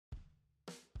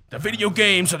the video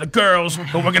games are the girls,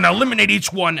 but we're gonna eliminate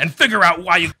each one and figure out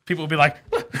why you. People will be like,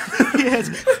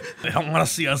 they don't want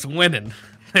to see us winning.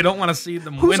 They don't want to see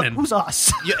them winning. Who's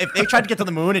us? Yeah, if they tried to get to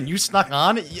the moon and you snuck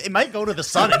on, it might go to the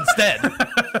sun instead.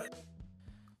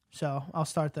 So I'll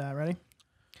start that. Ready?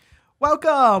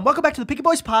 Welcome back to the Pinky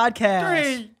Boys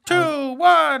podcast. 3, 2,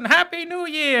 1. Happy New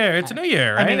Year! It's a new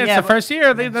year, right? mean, It's yeah, the first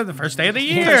year, the first day of the We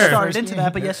year. started into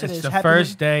that, but yes, it It's is. the Happy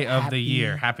first day of the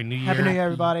year. Happy New Year. Happy New Year,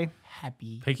 everybody.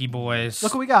 Happy. Pinky Boys.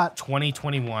 Look what we got.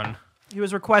 2021. He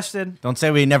was requested. Don't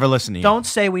say we never listen to you. Don't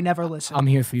say we never listen. I'm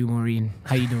here for you, Maureen.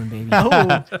 How you doing, baby?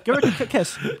 Ooh, give her a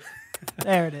kiss.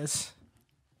 There it is.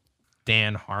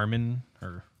 Dan Harmon,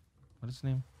 or what is his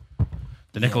name?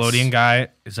 The Nickelodeon guy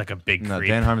is like a big No, creep.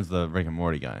 Dan Harmon's the Rick and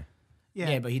Morty guy.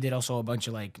 Yeah, but he did also a bunch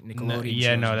of like Nickelodeon. No,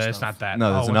 yeah, shows no, and that's stuff. not that.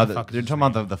 No, there's Oh, what the another. fuck is You're his talking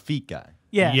name? about the feet guy.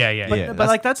 Yeah. Yeah. But, Yeah, but that's-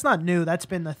 like that's not new. That's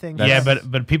been the thing. Yeah, That's-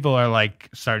 but people are like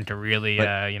starting to really,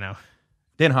 But- you know.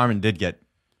 Dan Harmon did get,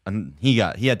 and he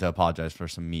had to apologize for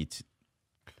some Me Too.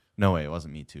 No way, it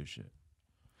wasn't Me Too shit.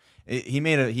 He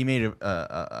made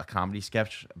a comedy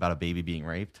sketch about a baby being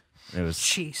raped. It was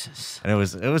Jesus. and it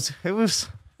was It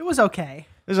was okay.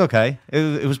 okay.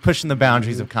 It was pushing the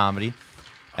boundaries of comedy,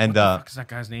 and What's that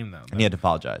guy's name though? he had to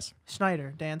apologize.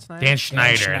 Schneider, Dan Schneider. Dan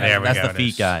Schneider. Schneider. There we That's go. the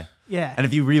feet guy. Yeah. And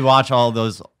if you rewatch all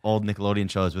those old Nickelodeon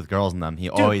shows with girls in them, he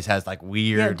always has like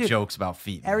weird dude. jokes about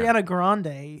feet. Ariana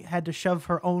Grande had to shove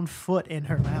her own foot in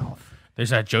her mouth.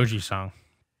 There's that Joji song.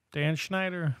 Dan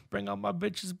Schneider, bring all my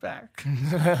bitches back.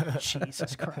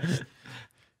 Jesus Christ.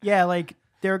 Yeah, like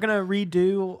they were gonna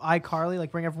redo iCarly,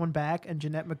 like bring everyone back, and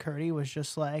Jeanette McCurdy was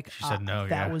just like, She said no,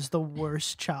 that yeah. was the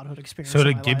worst childhood experience. So of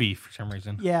did my Gibby life. for some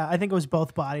reason. Yeah, I think it was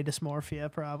both body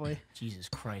dysmorphia, probably. Jesus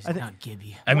Christ, I thi- not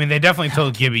Gibby. I mean, they definitely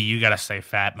told Gibby, you gotta stay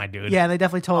fat, my dude. Yeah, they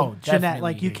definitely told Oh, Jeanette definitely.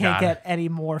 like you You can't gotta. get any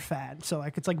more fat. So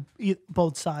like it's like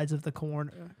both sides of the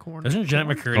corn. Doesn't Jeanette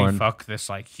McCurdy Corn. fuck this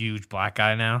like huge black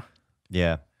guy now?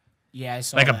 Yeah. Yeah, I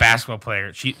saw Like a that. basketball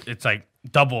player. It's like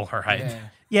double her height. Yeah,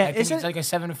 Yeah, I think isn't he's like a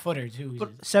 7-footer too.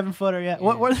 7-footer? Yeah.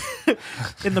 What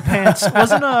in the pants?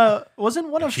 Wasn't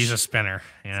one of She's a spinner,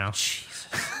 you know. Jesus.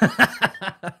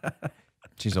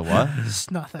 She's a what?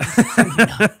 It's nothing.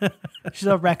 She's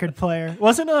a record player.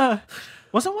 Wasn't one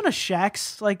of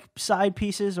Shaq's like side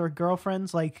pieces or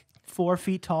girlfriends like 4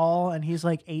 feet tall and he's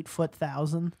like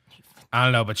 8'1,000"? I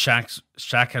don't know, but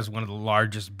Shaq has one of the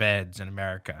largest beds in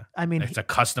America. I mean, it's a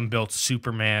custom built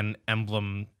Superman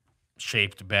emblem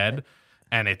shaped bed,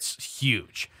 and it's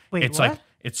huge. Wait, it's what? like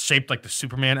it's shaped like the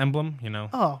Superman emblem, you know.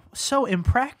 Oh, so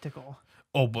impractical.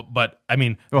 Oh, but I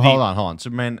mean, Well, the- hold on.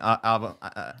 Superman emblem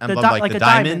Like the a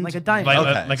diamond, like a diamond. like,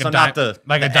 Okay, like so a not diamond, the-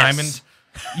 like a the diamond. S.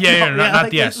 Yeah, No, not yeah,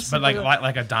 like the that's S, but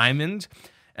like a diamond,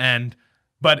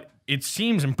 but it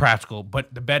seems impractical.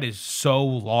 But the bed is so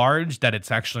large that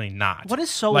it's actually not. What is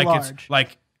so like large? It's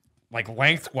like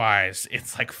lengthwise,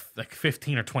 it's like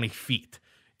 15 or 20 feet.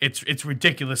 It's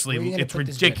ridiculously. Where are you gonna It's put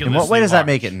this bed? ridiculous. In what way does that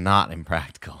make it not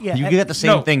impractical? Yeah, you and- can get the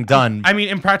same thing done. I mean,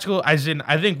 impractical, as in,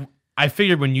 I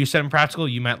figured when you said impractical,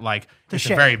 you meant like it's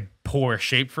shape. a very poor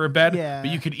shape for a bed. Yeah. But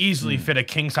you could easily fit a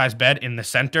king size bed in the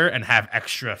center and have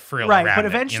extra frill Right, around but it,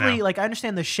 eventually, you know? like I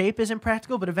understand the shape is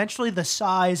impractical, but eventually the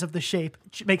size of the shape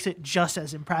makes it just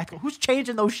as impractical. Who's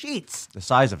changing those sheets? the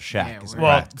size of Shaq Yeah, is well,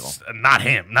 Well, impractical. not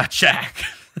him, not Shaq.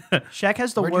 Shaq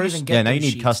has the Where do you worst. even get Yeah, now you those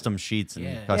need sheets? custom sheets and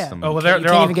Yeah. custom. Oh well, You they're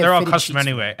can't even get all fitted custom sheets for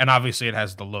anyway, and obviously it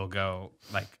has the logo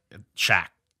like Shaq,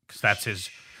 because that's his.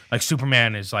 Like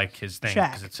Superman is like his thing Shaq.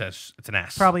 because it says it's an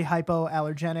S. Probably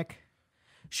hypoallergenic.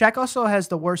 Shaq also has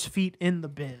the worst feet in the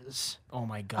biz. Oh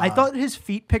my god! I thought his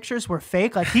feet pictures were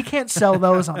fake. Like he can't sell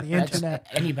those on the That's internet.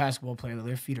 any basketball player,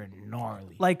 their feet are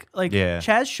gnarly. Like Yeah.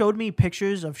 Chaz showed me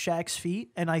pictures of Shaq's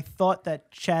feet, and I thought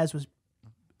that Chaz was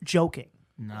joking.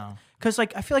 No, Cause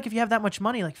like I feel like if you have that much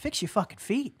money, like fix your fucking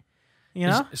feet. You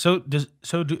know?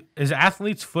 Is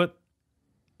athlete's foot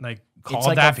like called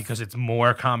like that a- because it's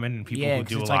more common in people Yeah, who 'cause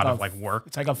do a it's lot like of a- like work,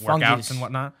 it's like a workouts fungus. and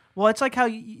whatnot? Well, it's like how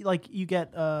you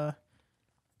get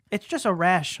it's just a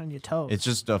rash on your toes. It's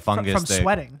just a fungus from that-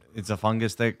 sweating. It's a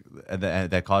fungus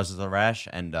that causes a rash,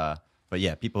 and but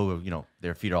yeah, people who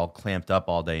their feet are all clamped up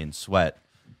all day in sweat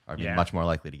are Yeah. much more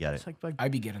likely to get it. It's like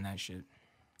I'd be getting that shit.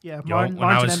 yeah, Yo,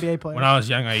 Martin's an NBA player. when I was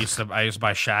young, I used to buy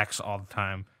Shaqs all the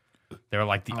time. They were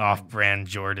like the off-brand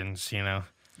Jordans, you know.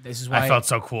 This is why I felt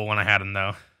so cool when I had them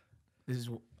though. This is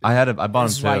I bought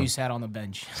this is them why too. you sat on the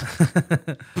bench.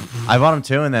 I bought them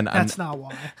too, and then That's not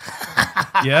why.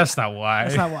 Yeah, that's not why.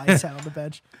 That's not why he sat on the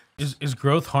bench. Is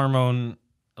growth hormone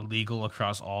illegal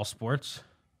across all sports?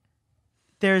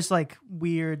 There's like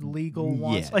weird legal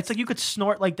ones. Yeah. It's like you could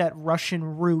snort like that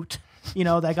Russian root,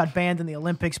 that got banned in the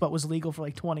Olympics but was legal for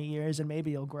like 20 years and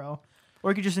maybe it'll grow.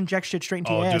 Or you could just inject shit straight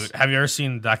into your Oh, ass. dude, have you ever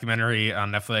seen the documentary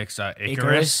on Netflix, Icarus,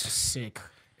 Icarus? sick.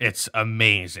 It's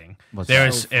amazing. What's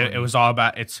There's that? So it was all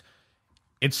about it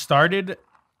started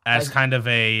as As- kind of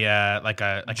a like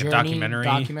a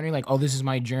documentary, Like, oh, this is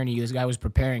my journey. This guy was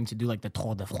preparing to do like the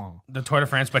Tour de France. the Tour de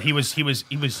France, but he was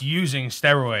using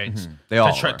steroids They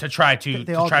all to try, were. to try to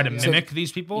They all try did, to yeah. mimic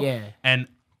these people. Yeah. And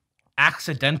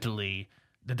accidentally,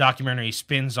 the documentary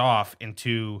spins off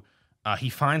into he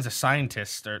finds a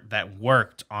scientist that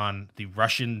worked on the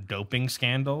Russian doping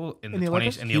scandal in the the 20s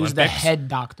Olympics? in the He was the Olympics. head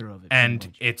doctor of it. pretty And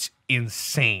much. it's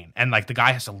insane. And like the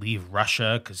guy has to leave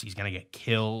Russia because he's gonna get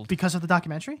killed. Because of the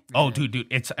documentary? Oh, dude,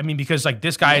 it's I mean because like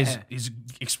this guy Yeah. is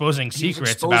exposing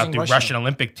secrets exposing about the Russia. Russian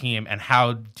Olympic team and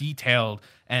how detailed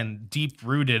and deep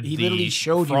rooted He the literally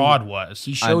showed fraud you. was.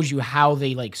 He shows you how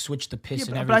they like switched the piss Yeah, and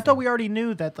but, everything. but I thought we already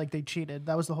knew that like they cheated.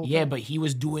 That was the whole Yeah, thing. but he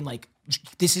was doing like,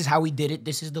 this is how we did it.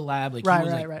 This is the lab. Like, he Right,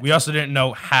 was, right, like, right. We also didn't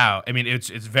know how. I mean, it's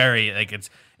very like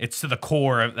it's to the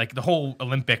core of like the whole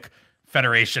Olympic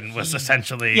Federation was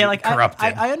essentially yeah, like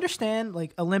corrupted. I understand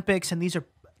like Olympics and these are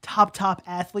top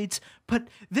athletes, but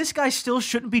this guy still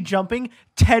shouldn't be jumping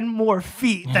 10 more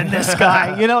feet than this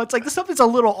guy. You know, it's like something's a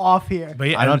little off here. but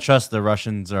yeah, I don't trust the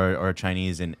Russians or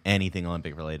Chinese in anything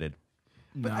Olympic related.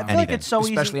 I feel like Anything. it's so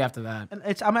especially easy. after that. And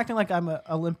I'm acting like I'm an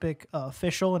Olympic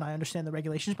official and I understand the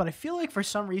regulations, but I feel like for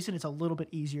some reason it's a little bit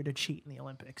easier to cheat in the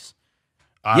Olympics.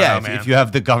 I don't Yeah, know, if, man. if you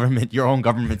have the government, your own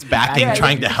government's backing, Yeah,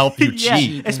 trying to help you Yeah,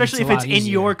 cheat. especially It's if a it's lot in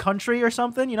easier. your country or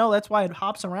something. You know, that's why it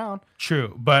hops around.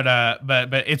 True, but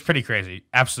it's pretty crazy.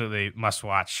 Absolutely must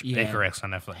watch Yeah. Icarus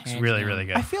on Netflix. Hands Really, down. really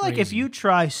good. I feel like if Crazy. you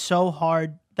try so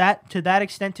hard to that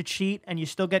extent to cheat and you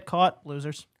still get caught,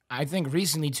 losers. I think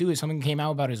recently too, something came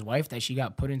out about his wife that she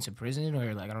got put into prison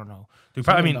or like I don't know. Dude,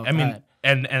 probably, Something I mean,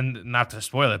 about and not to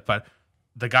spoil it, but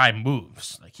the guy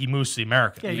moves. Like he moves to the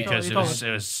America Yeah, you because told- it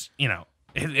was you know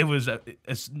it was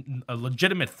it's a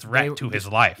legitimate threat They- to his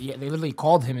life. Yeah, they literally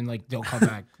called him and like, don't come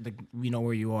back. Like, we know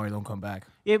where you are. Don't come back.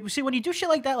 Yeah, see, when you do shit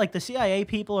like that, like the CIA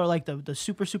people or like the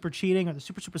super cheating or the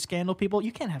super scandal people,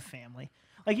 you can't have family.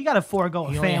 Like you got to forego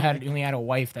a He family. only had a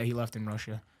wife that he left in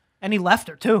Russia. And he left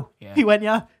her too. Yeah. He went,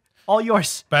 yeah, all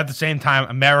yours. But at the same time,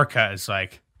 America is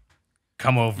like,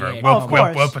 come over. Yeah, we'll, of we'll,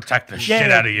 course. we'll protect the Yeah, shit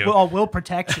yeah, out of you We'll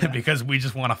protect you. because we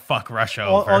just want to fuck Russia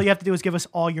all, over. all you have to do is give us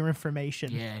all your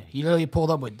information. Yeah, he literally pulled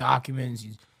up with documents,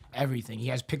 everything. He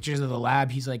has pictures of the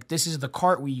lab. He's like, this is the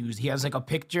cart we used. He has like a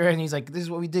picture, and he's like, this is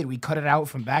what we did. We cut it out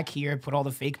from back here, put all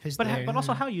the fake piss But there. but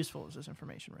also, how useful is this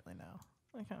information really now?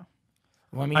 Like,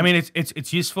 Well, I mean,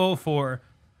 it's useful for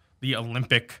the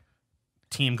Olympic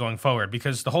team going forward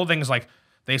because the whole thing is like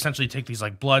they essentially take these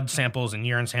like blood samples and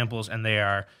urine samples and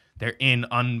they're in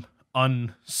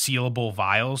unsealable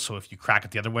vials. So if you crack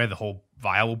it the other way, the whole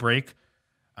vial will break.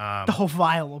 the whole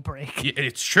vial will break.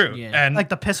 It's true, Yeah. and Like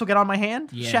the piss will get on my hand.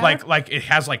 Yeah. shatter? like it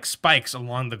has like spikes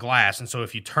along the glass, and so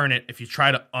if you turn it, if you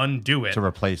try to undo it To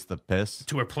replace the piss.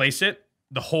 to replace it,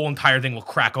 the whole entire thing will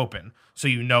crack open, so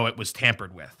you know it was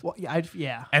tampered with. Well,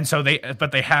 yeah. And so they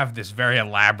have this very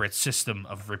elaborate system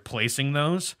of replacing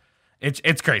those.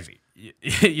 It's crazy.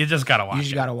 You just gotta watch you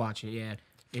just it. gotta watch it. Yeah,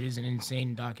 it is an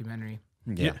insane documentary.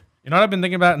 Yeah. You know what I've been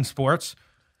thinking about in sports?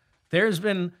 There's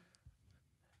been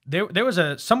there was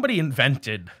somebody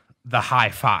invented the high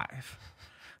five.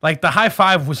 Like the high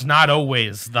five was not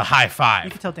always the high You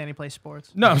five. can tell Danny plays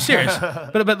sports. No, I'm serious.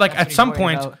 but like what he's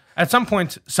worried about. at some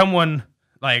point someone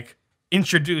like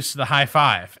introduced the high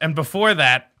five. And before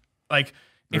that, like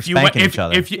if you went spanking each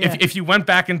other. if you went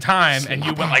back in time and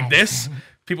you went like this,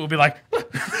 people would be like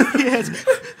Yes.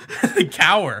 they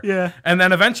cower. Yeah. And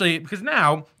then eventually, because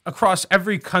now across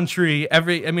every country,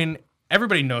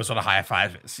 everybody knows what a high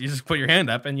five is. You just put your hand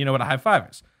up and you know what a high five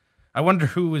is. I wonder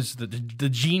who is the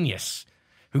genius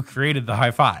who created the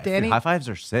high five. Danny, High fives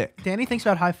are sick. Danny thinks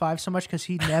about high five so much because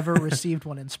he never received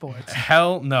one in sports.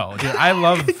 Hell no, dude. I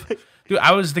love. Dude,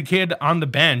 I was the kid on the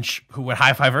bench who would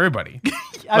high five everybody.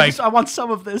 I want some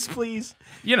of this, please.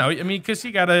 You know, I mean, because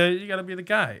you gotta be the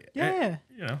guy. Yeah.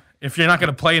 You know, if you're not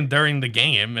gonna play during the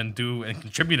game and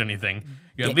contribute anything,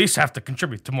 you at least have to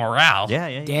contribute to morale.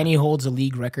 Yeah. Danny holds a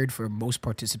league record for most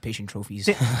participation trophies.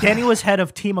 Danny was head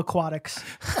of Team Aquatics.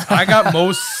 I got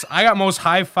most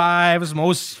high fives,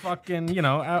 most fucking. You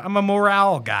know, I'm a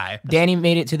morale guy. Danny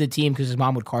made it to the team because his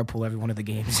mom would carpool every one of the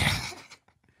games.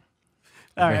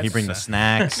 All right. He bring the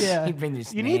snacks. Yeah. He'd bring the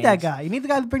You need that snacks. guy. You need the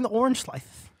guy to bring the orange slice.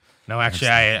 No, actually,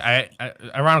 I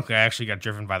ironically, I actually got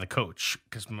driven by the coach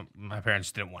because my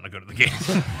parents didn't want to go to the game.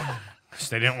 'Cause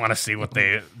they didn't want to see what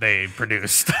they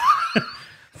produced.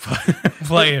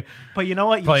 play But you know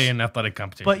what? in athletic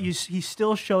competition. But he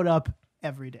still showed up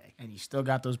every day. And he still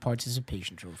got those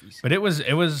participation trophies. But it was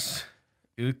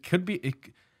it could be.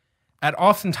 At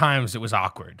oftentimes, it was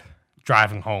awkward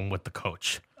driving home with the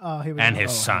coach Oh, here we and go.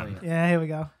 his son. Yeah, here we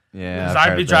go. Yeah, Because I've I'd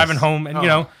heard be this. driving home,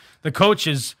 and the coach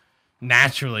is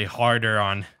naturally harder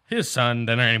on his son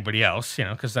than anybody else,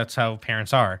 because that's how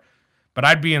parents are. But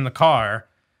I'd be in the car,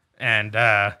 and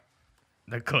the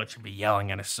coach would be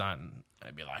yelling at his son.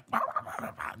 I'd be like,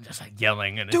 just like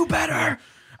yelling, and do better.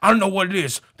 I don't know what it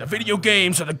is, the video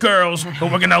games or the girls,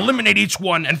 but we're gonna eliminate each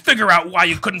one and figure out why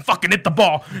you couldn't fucking hit the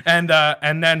ball. And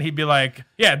then he'd be like,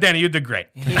 "Yeah, Danny, you did great,"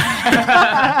 even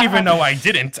though I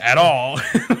didn't at all.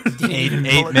 Eight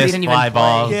missed fly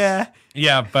balls. Yeah.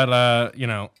 Yeah, but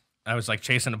I was like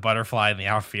chasing a butterfly in the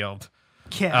outfield.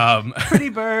 Yeah. Pretty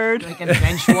bird. Like in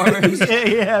bench warmers.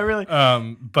 yeah, really.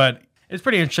 But it's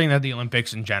pretty interesting that the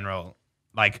Olympics in general,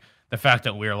 like the fact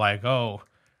that we're like, oh,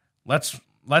 let's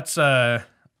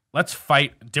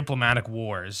fight diplomatic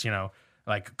wars,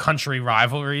 like country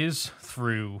rivalries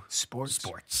through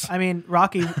sports. I mean,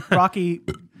 Rocky.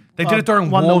 They did it during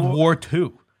won the World war- War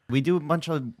II. We do a bunch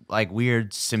of like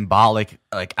weird symbolic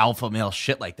like alpha male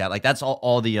shit like that. Like that's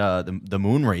all the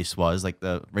moon race was, like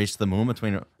the race to the moon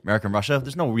between America and Russia.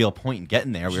 There's no real point in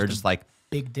getting there. We were just like,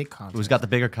 Big dick contest. who's got the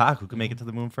bigger cock? Who can make it to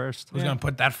the moon first? Who's gonna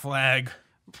put that flag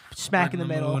Smack in the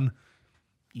middle. moon?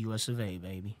 U.S. of A,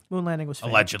 baby. Moon landing was fake.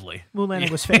 Allegedly. Moon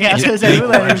landing was fake. Yeah, I was gonna say moon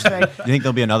landing was fake. You think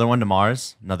there'll be another one to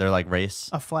Mars? Another like race?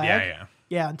 A flag. Yeah.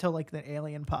 Yeah, until like the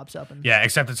alien pops up and Yeah,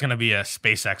 except it's gonna be a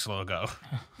SpaceX logo.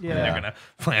 yeah. They're gonna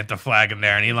plant the flag in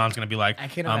there, and Elon's gonna be like, I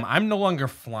cannot- "I'm no longer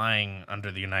flying under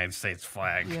the United States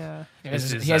flag." Yeah. He has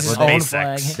This his, he has is his a own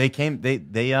SpaceX. flag.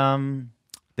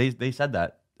 They said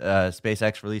that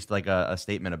SpaceX released like a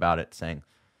statement about it saying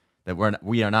that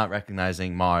we are not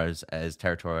recognizing Mars as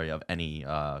territory of any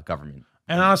government.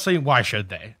 And honestly, why should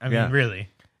they? I mean, Yeah. really.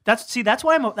 That's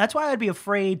why I'd be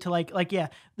afraid to like the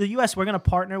U.S. We're gonna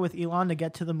partner with Elon to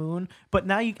get to the moon, but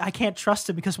now I can't trust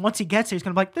him because once he gets here, he's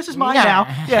gonna be like, "This is mine Yeah.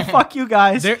 now." Yeah, fuck you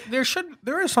guys.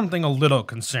 There is something a little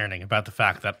concerning about the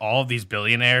fact that all of these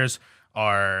billionaires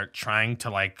are trying to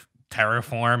like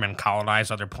terraform and colonize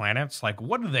other planets. Like,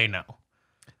 what do they know?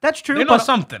 That's true. They know but,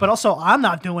 something. But also, I'm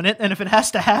not doing it, and if it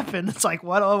has to happen, it's like,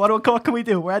 what can we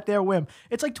do? We're at their whim.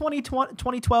 It's like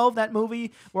 2012, that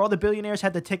movie where all the billionaires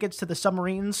had the tickets to the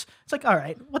submarines. It's like, all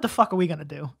right, what the fuck are we gonna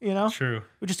do? You know? True.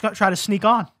 We just gotta try to sneak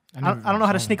on. I never don't know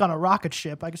how to saw sneak on a rocket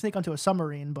ship. I can sneak onto a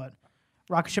submarine, but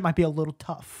rocket ship might be a little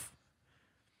tough.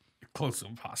 Close to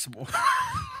impossible.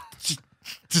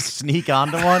 Just sneak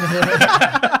onto one.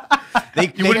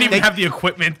 You wouldn't even have the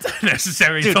equipment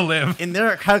necessary Dude, to live. In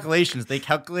their calculations, they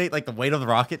calculate like the weight of the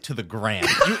rocket to the gram.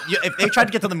 If they tried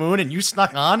to get to the moon and you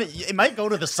snuck on, it might go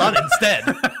to the sun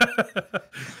instead.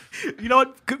 You know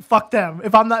what? Fuck them.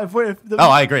 If I'm not, if we're, if the, Oh,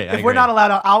 I agree. If we're not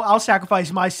allowed, I'll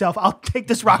sacrifice myself. I'll take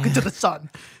this rocket to the sun.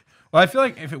 Well, I feel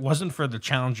like if it wasn't for the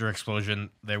Challenger explosion,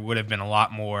 there would have been a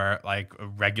lot more like a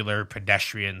regular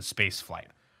pedestrian space flight.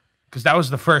 Because that was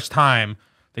the first time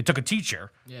they took a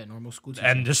teacher Yeah, normal school teacher.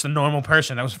 and just a normal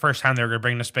person. That was the first time they were going to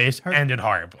bring to space. Ended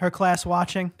horribly. Her class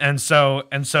watching. And so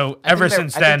I ever think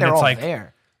since I think then, they're it's all like.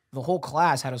 there. The whole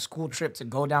class had a school trip to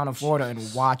go down to Florida and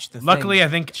watch the Luckily,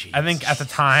 thing. I think at the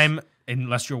time,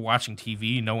 unless you're watching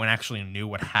TV, no one actually knew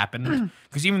what happened.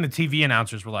 Because even the TV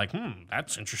announcers were like,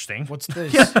 "That's interesting." What's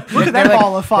this? Look at that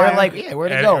ball of fire. They're like, yeah,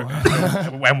 where'd it go?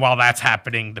 And while that's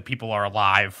happening, the people are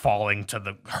alive,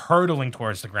 hurtling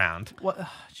towards the ground. What?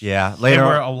 Yeah, They were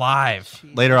later alive.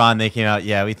 on they came out.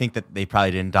 Yeah, we think that they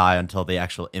probably didn't die until the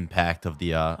actual impact of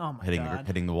the my God.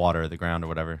 hitting the water or the ground or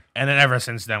whatever. And then ever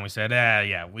since then, we said,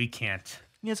 yeah, we can't.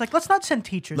 Yeah, it's like, let's not send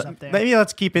teachers up there. Maybe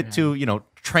let's keep it to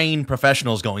trained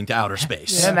professionals going to outer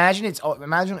space. Yeah, imagine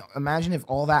if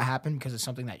all that happened because of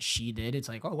something that she did. It's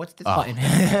like, oh, what's this button?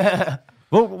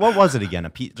 What was it again?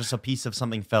 Just a piece of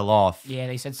something fell off. Yeah,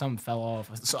 they said something fell off.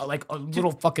 So like a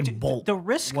little fucking bolt. The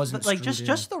risk, wasn't like screwed in.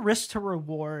 just the risk to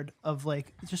reward of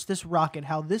like just this rocket.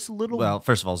 How this little Well,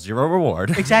 first of all, zero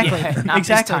reward. exactly, Yeah, not this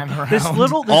exactly. time around. This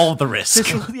little All the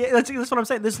risk. yeah, that's what I'm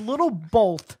saying. This little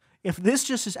bolt. If this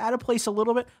just is out of place a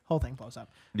little bit, whole thing blows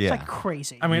up. Yeah. It's like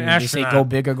crazy. I mean, They say astronaut, go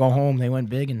big or go home. They went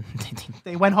big and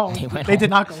they went home. They, went did home.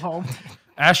 not go home.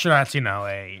 astronauts,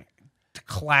 a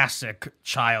classic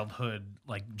childhood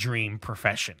like dream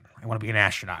profession. I want to be an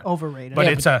astronaut. Overrated. But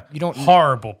Yeah, it's but a you don't-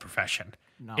 horrible profession.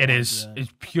 No, It is yeah.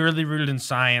 it's purely rooted in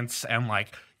science and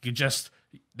like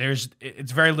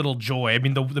it's very little joy. I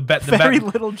mean Very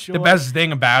little joy. The best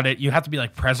thing about it, you have to be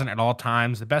like present at all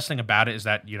times. The best thing about it is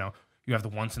that you have the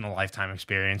once in a lifetime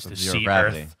experience to Zero see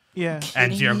gravity. Earth Yeah.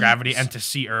 and zero gravity and to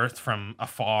see Earth from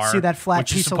afar. See that flat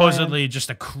which is piece of land. supposedly just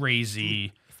a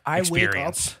crazy I wake up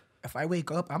experience. if I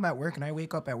wake up, I'm at work and I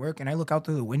wake up at work and I look out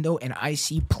through the window and I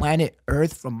see planet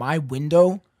Earth from my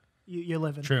window, You're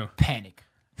living. True. panic.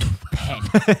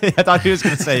 Panic. I thought he was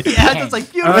gonna say. Yeah, that's like I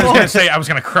was beautiful. gonna say I was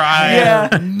gonna cry.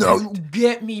 Yeah. No,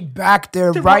 get me back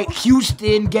there, right?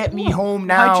 Houston, get me home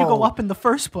now. Why'd you go up in the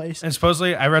first place? And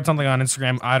supposedly, I read something on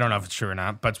Instagram. I don't know if it's true or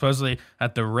not, but supposedly,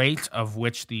 at the rate of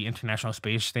which the International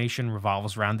Space Station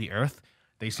revolves around the Earth,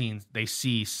 they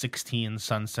see 16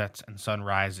 sunsets and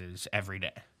sunrises every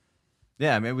day.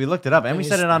 Yeah, I mean, we looked it up and we It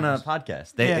said is it on a nice.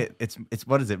 podcast. Yeah. It's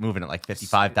what is it moving at like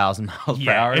 55,000 miles per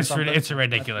Yeah, hour? Or it's something? it's a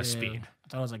ridiculous Yeah. speed. I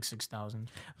thought it was like 6,000.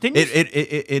 Didn't you?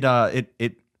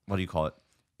 It what do you call it?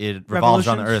 It revolves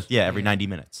on the Revolutions? Earth. Yeah, every 90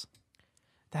 minutes.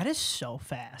 That is so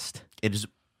fast. It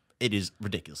is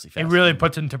ridiculously fast. It really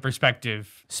puts into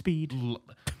perspective Speed.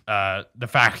 the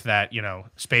fact that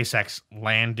SpaceX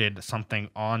landed something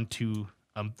onto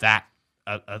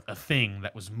a thing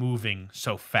that was moving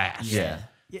so fast. Yeah.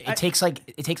 It takes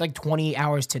like 20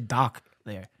 hours to dock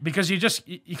there. Because you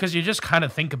just kind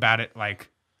of think about it like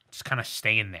just kind of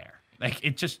staying there. Like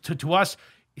it just to us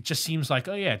it just seems like,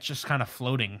 oh yeah, it's just kind of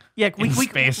floating Yeah, in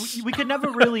space. we could never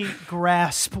really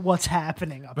grasp what's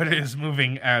happening up but there. it is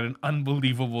moving at an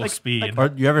unbelievable speed.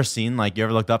 Or you ever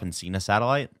looked up and seen a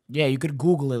satellite? Yeah, you could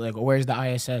Google it, like, where's the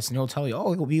ISS? And it'll tell you,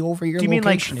 oh, it'll be over your Do you mean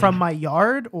like location. from my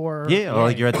yard or? Yeah, or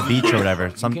like you're at the beach or whatever.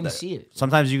 can see it.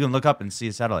 Sometimes you can look up and see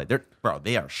a satellite.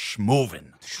 They are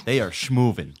schmoving. They are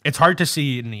schmoving. It's hard to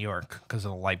see in New York because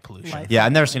of the light pollution. Light. Yeah,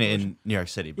 I've never seen it in New York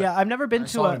City. But Yeah, I've never been I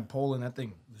to saw it a. in Poland, that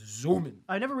thing zooming.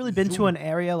 I've never really been to an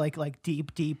area like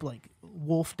deep like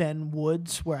Wolf Den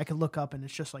Woods where I could look up and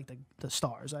it's just like the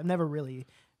stars. I've never really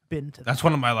been to. That's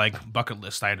one of my bucket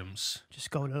list items. Just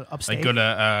go to upstate. Like go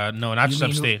to no, not just You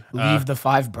mean upstate. leave the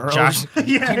 5 boroughs? Josh-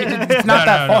 It's not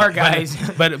that far, But guys.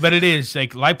 But it is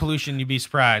like light pollution. You'd be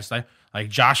surprised. Like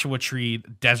Joshua Tree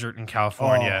Desert in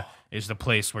California is the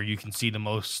place where you can see the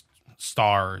most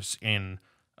stars in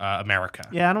America.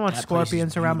 Yeah, I don't want That place is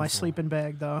scorpions around my beautiful. sleeping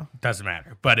bag though. Doesn't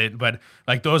matter. But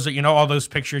like those are all those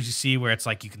pictures you see where it's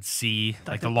like you can see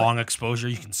like the long exposure.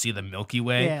 You can see the Milky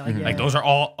Way. Yeah, like, Like yeah. those are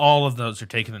all of those are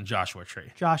taken in Joshua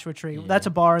Tree. Joshua Tree. That's a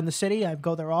bar in the city. I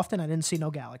go there often. I didn't see no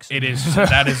galaxy. It is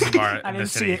that is the bar I in the didn't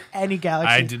city. see any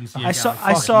galaxy. I didn't see. I a saw.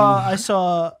 galaxy. I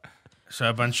saw. So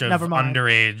a bunch of Never mind.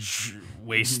 underage,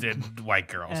 wasted white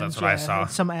girls. and, That's what I saw.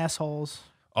 Some assholes.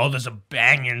 Oh, there's a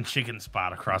banging chicken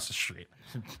spot across the street.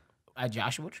 At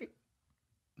Joshua Tree?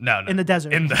 No, In the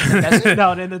desert. In the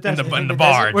No, in the desert. in the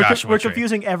bar, We're, Joshua we're Tree.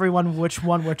 confusing everyone which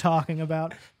one we're talking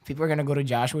about. People are going to go to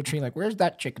Joshua Tree, like, where's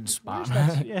that chicken spot?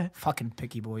 Yeah. Fucking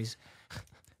picky boys.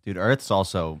 dude, Earth's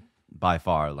also by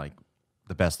far like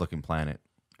the best looking planet.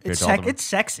 compared It's to all the- it's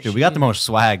sexy. Dude, we got the most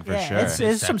swag for yeah, sure.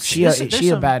 It's some. She there's a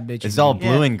some- bad bitch. It's all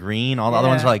Yeah. blue and green. All the other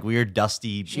ones Yeah. are like weird,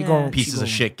 dusty Yeah. pieces She of go-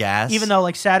 shit gas. Even though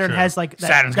like Saturn True. has like that,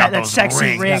 Saturn's got that those sexy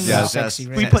rings. ring. Yeah, yes, sexy yes.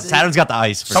 ring. We put- Saturn's got the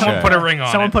ice for Someone sure. put a ring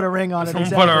on Someone it. put a ring on it. Someone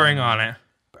exactly. put a ring on it.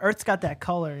 Earth's got that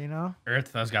color, you know.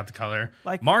 Earth has got the color.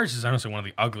 Like- Mars is honestly one of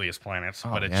the ugliest planets,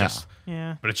 but it's yeah. just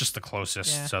Yeah. but it's just the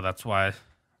closest, Yeah. so that's why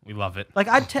we love it. Like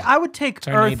I would take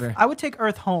our Earth. neighbor. I would take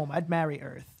Earth home. I'd marry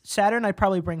Earth. Saturn, I'd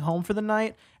probably bring home for the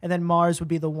night, and then Mars would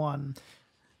be the one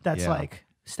that's Yeah. like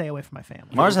stay away from my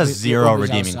family. Mars has The zero Uber's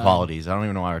redeeming outside. qualities. I don't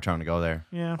even know why we're trying to go there.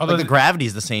 Yeah. Although Like the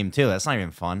gravity's the same too. That's not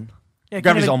even fun. Yeah, can't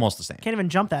Gravity's even- almost the same. Can't even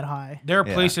jump that high. there are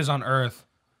Yeah. places on Earth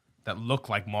that look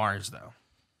like Mars, though.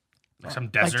 Like some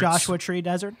deserts, Like Joshua Tree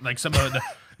Desert. like some of the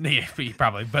yeah,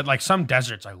 probably, but like some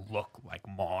deserts, I look like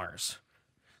Mars,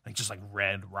 like just like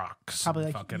red rocks. Probably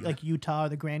and like fucking, like Utah or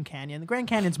the Grand Canyon. The Grand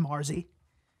Canyon's Marsy.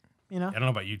 You know. I don't know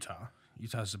about Utah.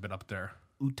 Utah's a bit up there.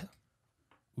 Uta.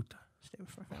 Utah. Stay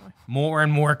with my family. More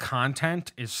and more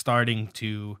content is starting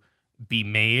to be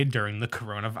made during the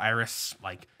coronavirus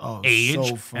age,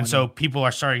 so funny. and so people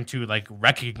are starting to like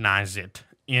recognize it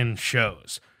in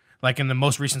shows. Like in the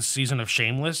most recent season of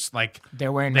Shameless, like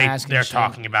They're wearing masks. and they're shit.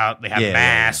 talking about they have Yeah, yeah,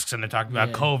 masks and they're talking about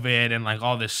Yeah. COVID and like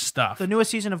all this stuff. The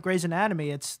newest season of Grey's Anatomy,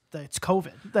 it's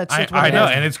COVID. That's I it's what it know,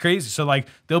 is. and it's crazy. So like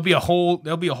there'll be a whole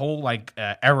like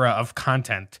era of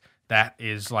content that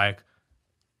is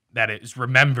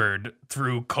remembered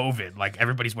through COVID. Like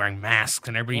everybody's wearing masks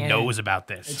and everybody Yeah. knows about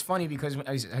this. It's funny because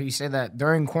how you said that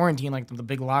during quarantine, like the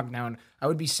big lockdown, I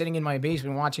would be sitting in my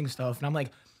basement watching stuff, and I'm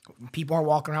like, People are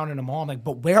walking around in the mall. I'm like,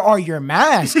 but where are your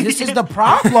masks? This is the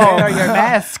problem. Where are your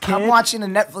masks, kid? I'm watching a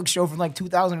Netflix show from like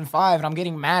 2005, and I'm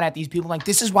getting mad at these people. Like,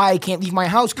 this is why I can't leave my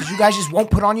house because you guys just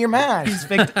won't put on your masks.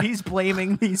 He's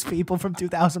blaming these people from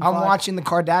 2005. I'm watching the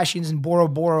Kardashians and Bora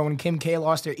Bora when Kim K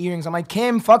lost her earrings. I'm like,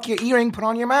 Kim, fuck your earring, put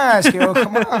on your mask, yo,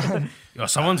 come on. Yo,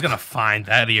 someo's gonna find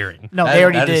that earring. No, They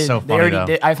already that is did. so They funny, already though.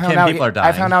 did. I found Kim, out. people are I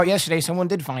dying. found out yesterday. Someone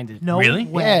did find it. no Really?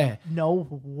 way. Yeah.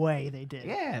 No way they did.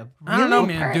 Yeah, I don't know,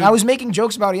 man. Apparently. Dude. I was making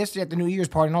jokes about it yesterday at the New Year's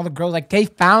party, and all the girls like, they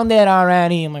found it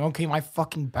already. I'm like, okay, my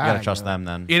fucking bad. You gotta trust yo. them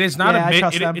then. It is not Yeah, I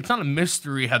trust them. it's not a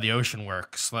mystery how the ocean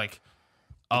works. Like,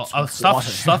 water.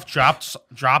 stuff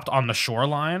dropped on the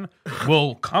shoreline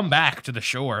will come back to the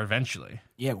shore eventually.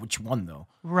 Yeah, which one though?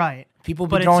 Right. People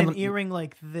be But it's throwing an them- earring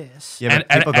like this. Yeah, but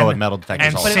And- people and- go with metal detectors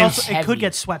and all But the it time. since- also it could heavy.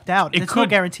 get swept out. It There's could no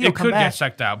guarantee it'll it come could back. get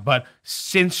sucked out, but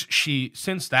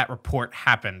since that report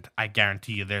happened, I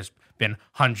guarantee you there's been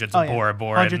hundreds of Oh, yeah. Bora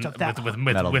Bora Hundreds of thousands. with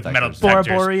Metal metal detectors. detectors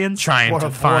Bora-Borians. trying to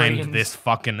find Bora-Borians. this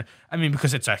fucking. I mean,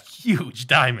 because it's a huge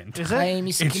diamond. Is it? Claim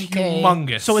It's Kim K.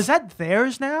 humongous. So is that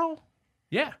theirs now?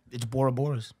 Yeah. It's Bora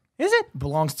Bora's. Is it?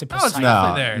 Belongs to Oh, it's Poseidon. not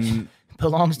No, theirs.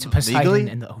 Belongs to Poseidon Legally?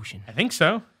 in the ocean. I think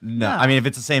so. No, No. I mean if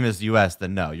it's the same as the U.S.,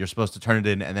 then no. You're supposed to turn it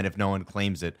in, and then if no one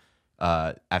claims it,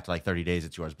 after like 30 days,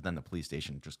 it's yours. But then the police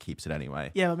station just keeps it anyway.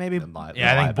 Yeah, but maybe Then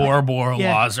Yeah, I think Bora Bora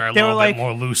Yeah. laws are a They were little like- bit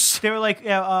more loose. they were like,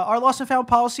 yeah, our lost and found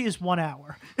policy is 1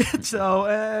 hour.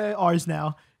 So ours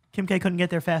now. Kim K couldn't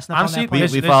get there fast enough Honestly, on that We, plane.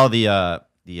 this- we follow the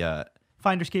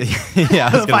Finders keepers. yeah,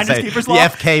 I was gonna Finders say keepers the law.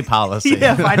 FK policy.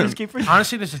 yeah, finders keepers.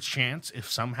 Honestly, there's a chance if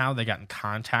somehow they got in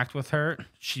contact with her,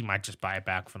 she might just buy it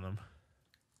back from them.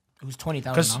 It was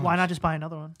 $20,000. 'Cause Why not just buy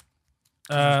another one?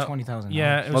 $20,000.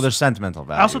 Yeah, it Well, was, there's sentimental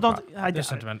value. I also don't. there's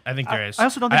sentiment. I think there is. I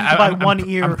also don't think you can buy one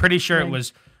ear I'm pretty sure ring. it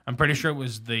was. I'm pretty sure it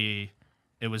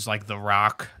was like the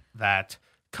rock that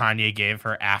Kanye gave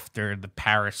her after the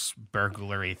Paris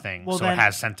burglary thing. Well, so then- it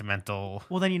has sentimental.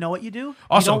 Well, then you know what you do.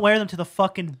 Also- you don't wear them to the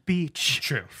fucking beach.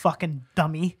 True. Fucking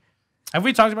dummy. Have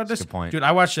we talked about this? good point. Dude,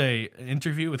 I watched a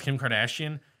interview with Kim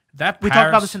Kardashian. That We Paris, talked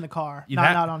about this in the car,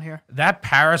 Yeah, not on here. That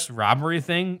Paris robbery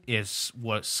thing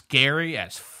was scary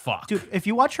as fuck. Dude, if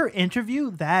you watch her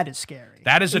interview, that is scary.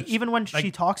 That is even when like-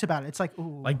 she talks about it, it's like,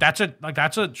 ooh. Like that's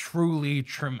a truly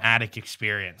traumatic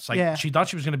experience. Like Yeah. she thought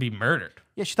she was gonna be murdered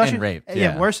yeah, she thought and she raped, Yeah,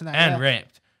 yeah. worse than that. and yeah.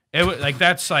 raped. It was like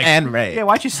that's like and Ray. Yeah,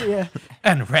 why'd you say? Yeah,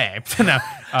 and raped. No,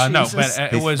 no, Jesus. but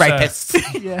it These was.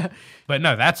 rapists. yeah. But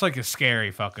no, that's like a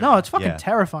scary fucking. No, it's fucking Yeah.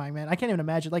 terrifying, man. I can't even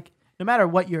imagine. Like, no matter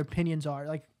what your opinions are,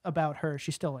 like about her,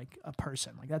 she's still like a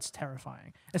person. Like that's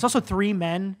terrifying. It's also 3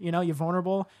 men. You know, you're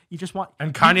vulnerable. You just want.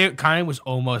 And Kanye was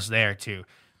almost there too.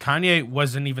 Kanye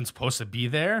wasn't even supposed to be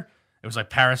there. It was like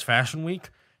Paris Fashion Week,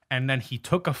 and then he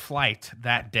took a flight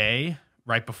that day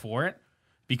right before it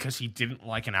because he didn't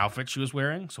like an outfit she was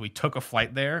wearing. So he took a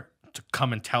flight there to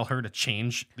come and tell her to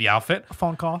change the outfit. a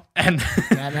phone call. And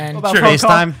Yeah, man. About Sure. phone call?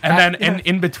 FaceTime? and then Yeah.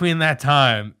 in between that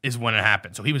time is when it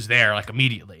happened. So he was there like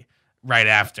immediately, right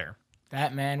after.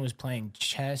 That man was playing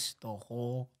chess the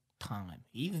whole time.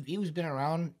 He was been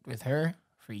around with her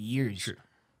for years.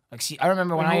 Like, see, I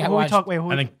remember when Who I we watched talk? Wait,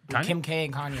 who? I think with Kanye, Kim K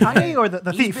and Kanye. Kanye or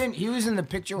the thief? He was in the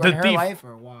picture with The her thief. life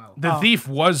for a while. the Oh. thief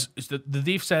was the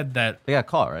thief said that They got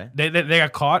caught, right? they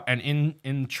got caught, and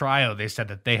in trial they said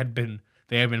that they had been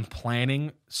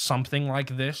planning something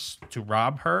like this to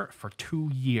rob her for 2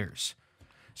 years.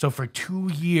 So for 2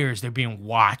 years they're being You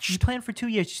watched. planned for 2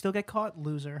 years. You still get caught,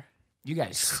 loser. You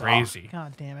guys suck. Crazy.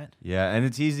 God damn it. Yeah, and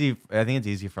it's easy. I think it's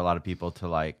easy for a lot of people to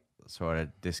like sort of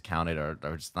discount it or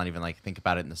just not even like think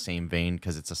about it in the same vein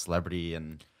because it's a celebrity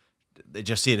and they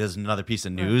just see it as another piece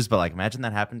of news. But like, imagine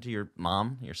that happened to your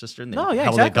mom, your sister, and they No, yeah,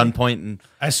 held exactly. at gunpoint and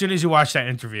As soon as you watch that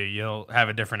interview, you'll have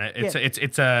a different. It's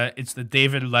Yeah. it's the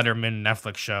David Letterman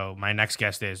Netflix show. My next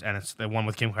guest is, and it's the one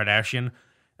with Kim Kardashian.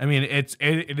 I mean, it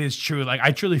is true. Like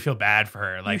I truly feel bad for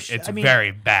her. Like it's I mean,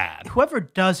 very bad. Whoever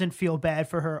doesn't feel bad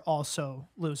for her, also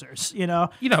losers. You know.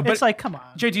 But it's like, come on.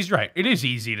 JT's right. It is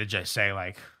easy to just say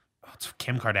like, oh, it's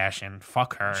Kim Kardashian.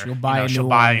 Fuck her. She'll buy a new she'll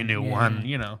buy a one. new Yeah. one.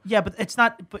 You know. Yeah, but it's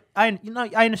not. But I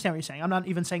understand what you're saying. I'm not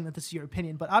even saying that this is your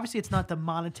opinion, but obviously it's not the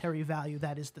monetary value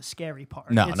that is the scary part.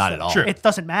 No, It's not the- at all. Sure. It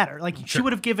doesn't matter. Like she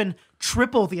would have given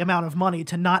triple the amount of money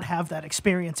to not have that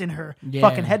experience in her Yeah.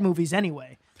 fucking head movies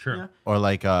anyway. Sure. or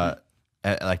like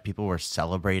people were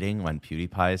celebrating when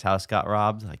PewDiePie's house got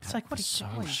robbed. Like It's like, what are so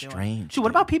you doing? strange. Dude, what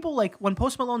dude. about people like when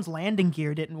Post Malone's landing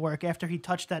gear didn't work after he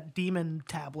touched that demon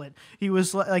tablet? He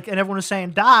was like, and everyone was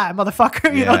saying, "Die,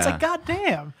 motherfucker!" You know, it's Yeah. like, God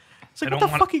damn. It's like, They what the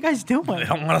don't fuck are you guys doing? They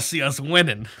don't want to see us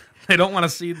winning. They don't want to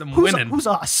see them Who's, winning. who's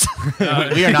us? We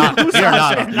are not. We are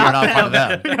not. We are not part of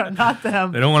them. Yeah, not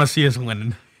them. They don't want to see us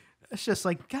winning. It's just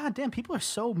like, God damn, people are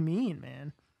so mean,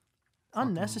 man.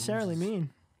 unnecessarily mean.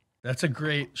 That's a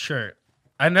great shirt.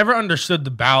 I never understood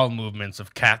the bowel movements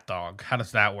of cat dog. How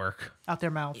does that work? Out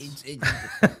their mouths.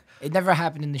 It never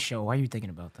happened in the show. Why are you thinking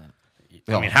about that?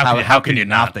 I mean, how can you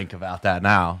not think about that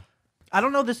now? I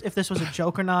don't know if this was a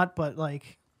joke or not, but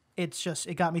like it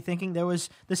got me thinking. There was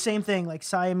the same thing, like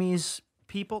Siamese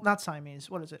people, not Siamese.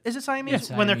 What is it? Is it Siamese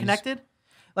Yeah, when they're Siamese. connected?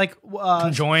 Like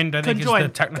Conjoined, I think, is the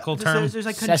technical term. There's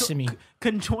like Sesame.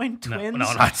 conjoined No, twins.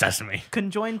 no, not sesame.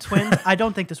 Conjoined twins. I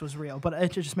don't think this was real, but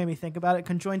it just made me think about it.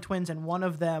 Conjoined twins, and one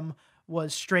of them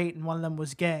was straight and one of them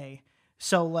was gay.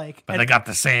 So like, But they got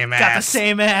the same ass. got the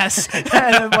same ass. And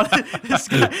then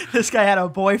this guy had a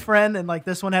boyfriend, and like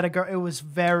this one had a girl. It was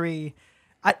very.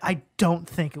 I don't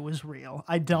think it was real.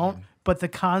 I don't. But the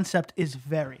concept is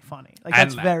very funny. Like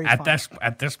that's And very funny.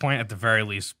 at this point, at the very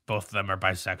least, both of them are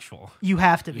bisexual You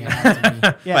have to be.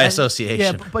 Yeah. Yeah, By and- association.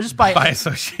 Yeah, but just by by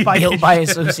association. by, Guilt by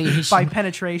association. by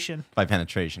penetration. By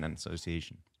penetration and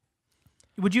association.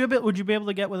 Would you be able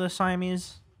to get with a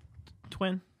Siamese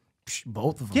twin?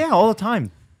 Both of them. Yeah, all the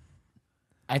time.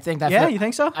 I think that. Yeah, you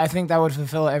think so? I think that would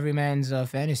fulfill every man's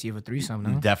fantasy of a threesome.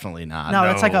 No. Definitely not. No,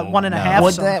 that's like a No,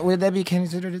 1.5. no. Would that be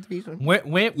considered a threesome? Where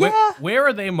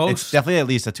are they It's most? definitely at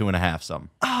least a 2.5 some.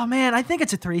 Oh man, I think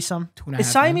it's a threesome. 2.5,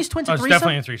 Is Siamese twins Oh, a it's threesome?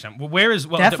 definitely a threesome. Well, where is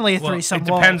Definitely a threesome. It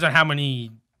depends on how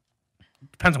many.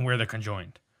 Depends on where they're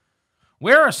conjoined.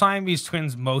 Where are Siamese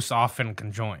twins most often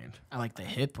conjoined? I like the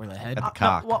hip or the head. At the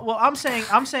cock. Well,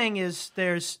 I'm saying is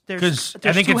there's 'Cause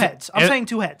I think two it's a- heads. I'm saying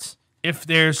two heads, If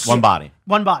there's One body.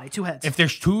 one body, two heads. if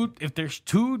there's two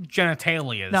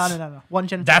genitalias, no, one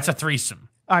genitalia. that's a threesome.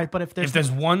 all right. But if If there's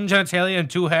one genitalia and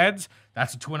two heads,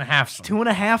 that's a 2.5. Some.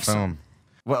 2.5, Boom.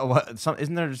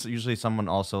 Isn't there just usually someone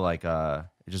also like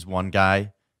just one guy, and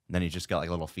then he just got like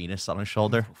a little penis on his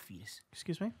shoulder? Fetus.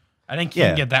 excuse me. I think you Yeah.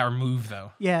 can get that removed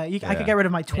though. Yeah, I Yeah. could get rid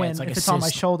of my twin it's like if a it's on my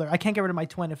cyst. shoulder. I can't get rid of my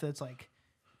twin if it's like.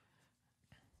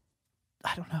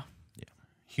 I don't know.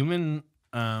 Human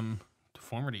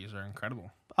deformities are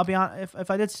incredible. I'll be honest.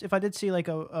 If I did see like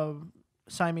a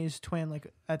Siamese twin like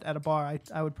at a bar,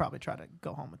 I would probably try to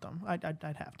go home with them. I'd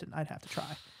have to try.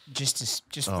 Just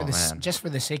Oh, for this, man. just for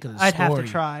the sake of the I'd story. have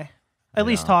to try. At I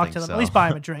least don't talk think to them. so. At least buy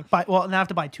them a drink. Now I have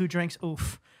to buy 2 drinks.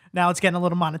 Oof. Now it's getting a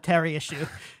little monetary issue.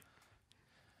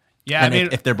 Yeah, And I mean,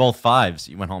 if they're both 5s,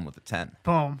 you went home with a 10.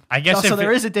 Boom. I guess so if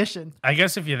there it- is addition. I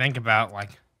guess if you think about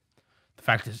like the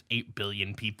fact there's 8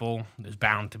 billion people, there's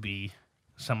bound to be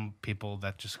some people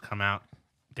that just come out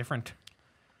different.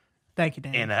 Thank you,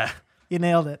 Dan. And You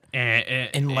nailed it.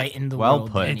 Enlighten the Well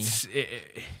world. put. Benny.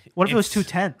 What if it was it's 2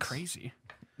 10s? Crazy.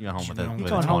 You went home with a, You're with a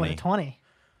Going home with 20. a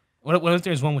 20. What if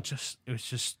there's one with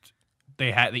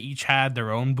they each had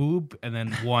their own boob and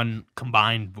then one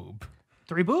combined boob.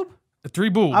 3 boob? 3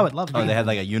 boob. I would love Oh, that. they had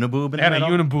like a uniboob in They had the a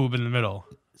middle? uniboob in the middle.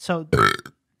 So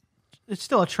it's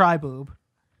still a tri boob.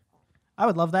 I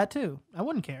would love that too. I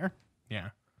wouldn't care. Yeah.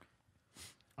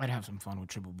 I'd have some fun with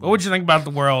triple What would you think about the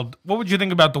world? What would you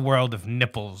think about the world if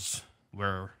nipples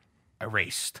were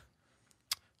erased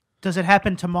Does it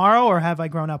happen tomorrow or have I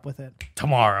grown up with it?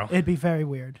 tomorrow? It'd be very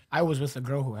weird. I was with a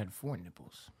girl who had 4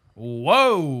 nipples.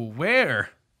 Whoa, where?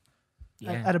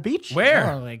 Yeah. At a beach?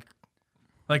 Where? Oh, like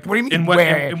Like What do you mean, In what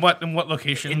where? In what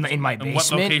location? In my In what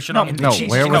basement? location? No, on, in No, Jesus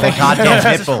where were Christ. the goddamn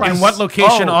Jesus nipples? Christ. in what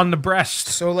location Oh. on the breast?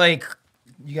 so like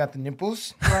you got the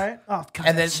nipples, Right? Oh, God. and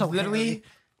then that's so literally, hairy.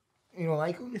 you don't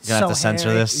like them. It's You're gonna have so to censor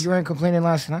hairy. this. You weren't complaining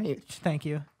last night. Thank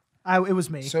you. It was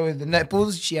me. So the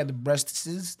nipples, she had the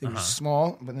breastises. They were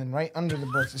small, but then right under the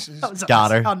breastises, That was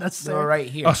Got her. they were unnecessary. right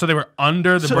here. Oh, so they were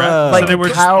under the So, breast. like so they were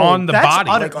just how- on the That's body.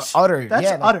 utter- like udder. That's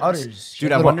yeah, like udders. udders. She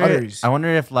Dude, had I little wonder. udders. I wonder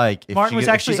if like if, Martin was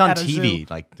if she's actually on at a TV, zoo.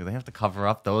 like, do they have to cover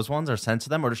up those ones or censor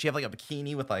them, or does she have like a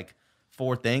bikini with like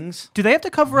 4 things? Do they have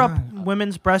to cover up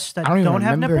women's breasts that I don't even don't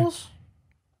have remember. nipples?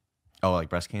 Oh, like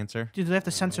breast cancer? Do they have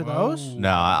to censor those?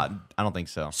 No, I don't think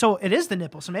so. So it is the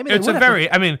nipple. So maybe they It's would a have to-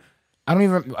 very. I mean, I don't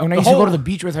even. When I used to go whole- to the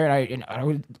beach with her, and I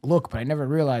would look, but I never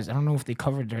realized. I don't know if they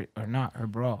covered her or not. Her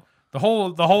bra. the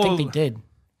whole. I think they did.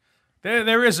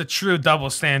 There is a true double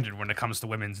standard when it comes to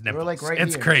women's nipples. like, right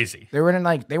it's here. crazy. They weren't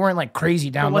like crazy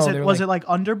down was low. it They were was like, it like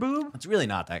under boob? It's really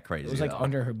not that crazy. It was like though.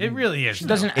 under her. Boob. It really is. She though.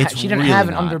 doesn't. It's She didn't really have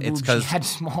an not. under It's boob. She 'cause- had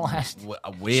small ass.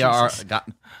 We are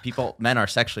men are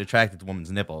sexually attracted to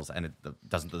women's nipples, and it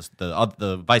doesn't.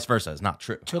 The vice versa is not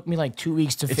true. Took me like 2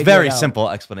 weeks to. It's figure very it out.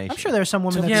 simple explanation. I'm sure there's some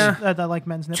women Yeah. that like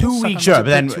men's nipples. 2 Suck weeks. on Sure, but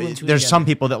then Put 2 and 2 there's together. some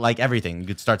people that like everything. You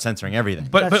could start censoring everything.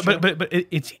 But That's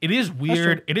it is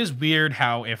weird. true. It is weird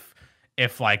how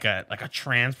if like a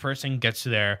trans person gets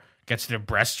their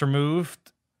breasts removed,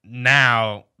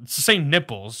 now it's the same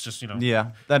nipples, just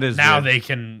yeah, that is now weird. they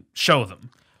can show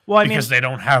them Well, I mean, because they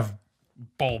don't have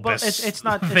bulbous it's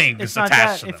not things it's not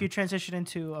attached that. to If them. you transition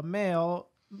into a male,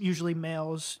 usually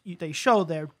males they show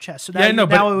their chest. So now, Yeah, no,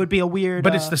 but- now it would be a weird.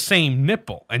 But it's the same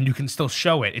nipple, and you can still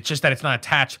show it. It's just that it's not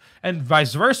attached, and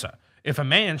vice versa. If a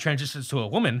man transitions to a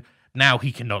woman, now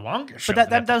he can no longer show. But that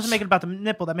the doesn't nipples. make it about the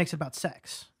nipple. That makes it about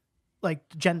sex, like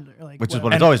gender, like Which is whatever.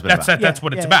 what it's And always been that's about. that's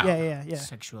what it's about. Yeah.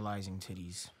 Sexualizing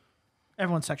titties.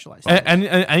 Everyone's sexualized.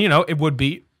 And you know, it would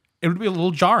be a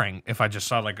little jarring if I just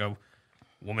saw like a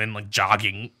woman like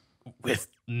jogging with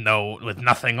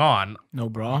nothing on. No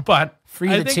bra. But Free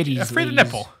I the think- titties, free the ladies.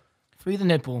 nipple. Free the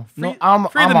nipple. No, Free- I'm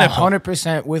free the nipple.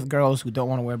 100% with girls who don't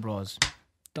want to wear bras.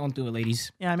 Don't do it,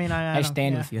 ladies. Yeah, I mean, I I don't-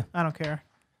 stand yeah, with you. I don't care.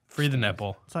 Free the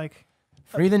nipple. It's like,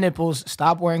 Free the nipples.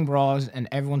 Stop wearing bras, and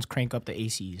everyone's crank up the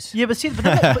ACs. yeah, but see,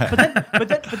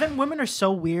 but then women are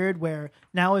so weird. Where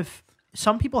now, if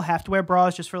some people have to wear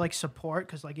bras just for like support,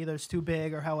 because like either it's too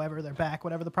big or however their back,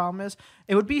 whatever the problem is,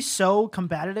 it would be so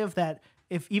combative that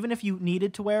even if you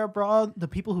needed to wear a bra, the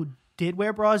people who did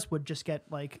wear bras would just get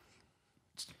like,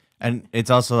 And it's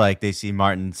also like they see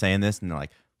Martin saying this, and they're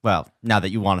like, "Well, now that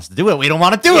you want us to do it, we don't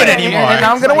want to do it anymore." And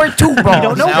I'm gonna wear two bras. we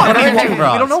don't know Now what we're we gonna want. do We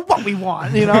bras. don't know what we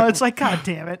want. You know, it's like, God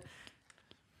damn it,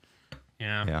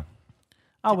 Yeah. Yeah.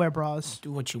 I'll wear bras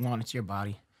Do what you want. It's your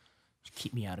body. Just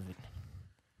keep me out of it.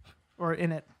 or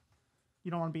in it. You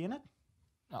don't want to be in it.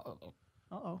 Uh-oh.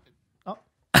 Uh-oh. Oh.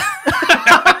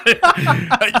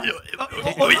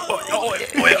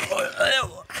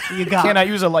 You got Can it. I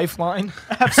use a lifeline?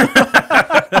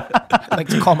 I'd like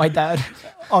to call my dad.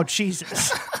 Oh,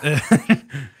 Jesus.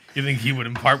 You think he would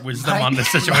impart wisdom on the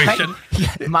situation?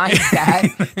 My dad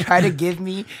tried to give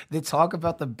me the talk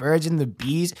about the birds and the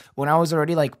bees when I was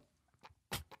already like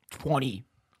 20.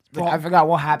 Like, I forgot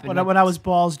what happened. When I was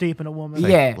balls deep in a woman.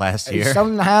 yeah, last year.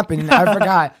 something happened. I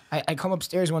forgot. I come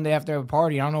upstairs one day after a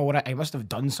party. I don't know what I must have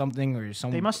done something or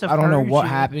something. They must have I don't know heard what you.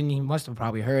 happened. He must have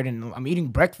probably heard. And I'm eating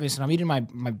breakfast and I'm eating my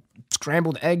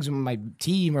scrambled eggs with my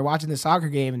tea. And we're watching the soccer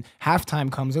game. And halftime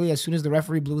comes. Really, as soon as the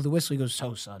referee blew the whistle, he goes,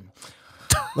 "So, son,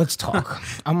 let's talk."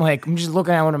 I'm just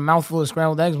looking at it with a mouthful of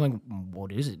scrambled eggs. I'm like,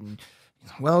 "What is it?" And,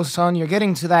 well, son, you're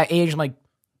getting to that age. I'm like,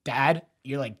 "Dad,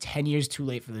 you're like 10 years too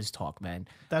late for this talk, man.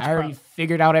 That's I already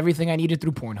figured out everything I needed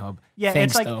through Pornhub." Yeah,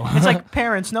 Thanks, it's like though. it's like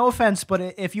parents. No offense, but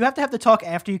if you have to have the talk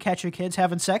after you catch your kids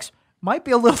having sex, might be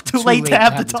a little too late to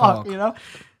have the talk. You know.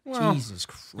 Jesus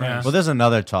Christ. Yeah. Well, there's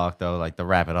another talk though, like the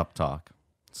wrap it up talk.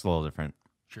 It's a little different.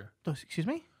 Sure. Excuse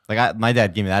me. Like my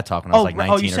dad gave me that talk when I was like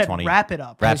 19 you or said 20. wrap it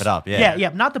up. Wrap it up. Yeah. Yeah,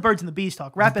 not the birds and the bees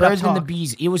talk. Wrap it Birds up. and the talk.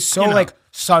 bees. It was so You know. like,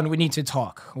 son, we need to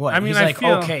talk. What? I mean, He's I like,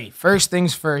 feel- okay, first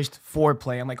things first,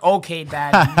 foreplay. I'm like, okay,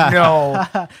 Dad, no.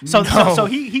 So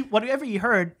he whatever he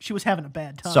heard, she was having a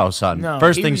bad time. So, son, No,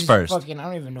 first he things was first. Fucking, I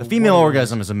don't even know. The female what it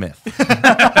orgasm is a myth. was.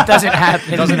 It doesn't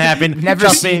happen. It doesn't happen. Never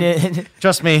Trust seen me. it.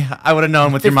 Trust me, I would have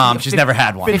known with your mom. She's never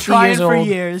had one. 50 trying years for old,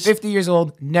 years. 50 years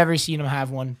old, never seen him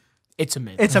have one. It's a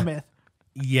myth. It's a myth.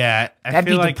 Yeah. I That'd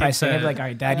feel be like depressing. it's I'd be like, all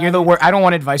right, Dad, you're the worst. I don't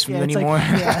want advice from you it's like- anymore.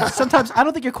 yeah, sometimes I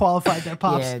don't think you're qualified there,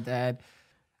 pops. Yeah, Dad.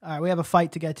 All right, we have a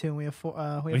fight to get to, and we have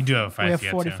We do have a fight We have to get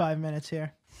to. 45 minutes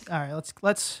here. All right,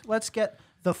 let's get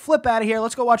the flip out of here.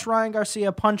 Let's go watch Ryan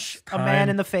Garcia punch a man Time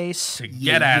in the face. to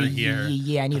get out of here.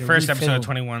 Yeah, I need The a first refill. episode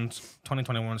of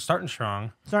 2021, starting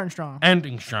strong, Starting strong,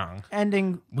 ending strong.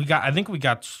 ending. I think we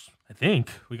got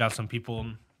some people,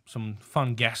 some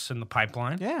fun guests in the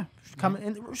pipeline. Yeah, coming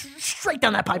in, straight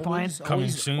down that pipeline. Coming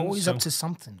soon, Always so- up to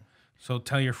something. So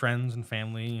tell your friends and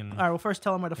family and All right, well, first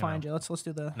tell them where to find you. Let's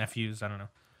do the. nephews. I don't know,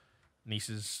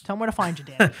 nieces. Tell them where to find you,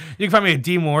 Dan. You can find me at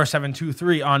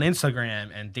dmore723 on Instagram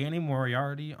and Danny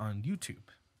Moriarty on YouTube.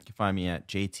 You can find me at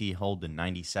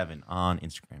JTHolden97 on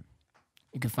Instagram.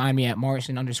 You can find me at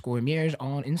Morrison_Mears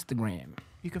on Instagram.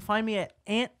 You can find me at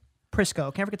Aunt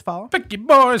Prisco. Can't forget to follow. Picky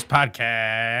Boys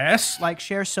Podcast. Like,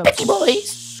 share,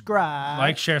 subscribe.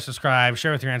 Like, share, subscribe,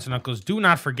 share with your aunts and uncles. Do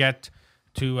not forget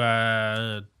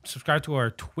to subscribe to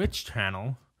our Twitch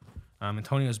channel.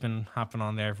 Antonio's been hopping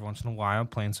on there every once in a while,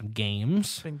 playing some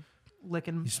games. Been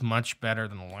licking. He's much better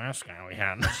than the last guy we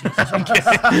had.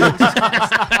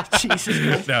 Jesus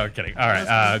Christ. No, kidding. All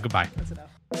right, goodbye. That's enough.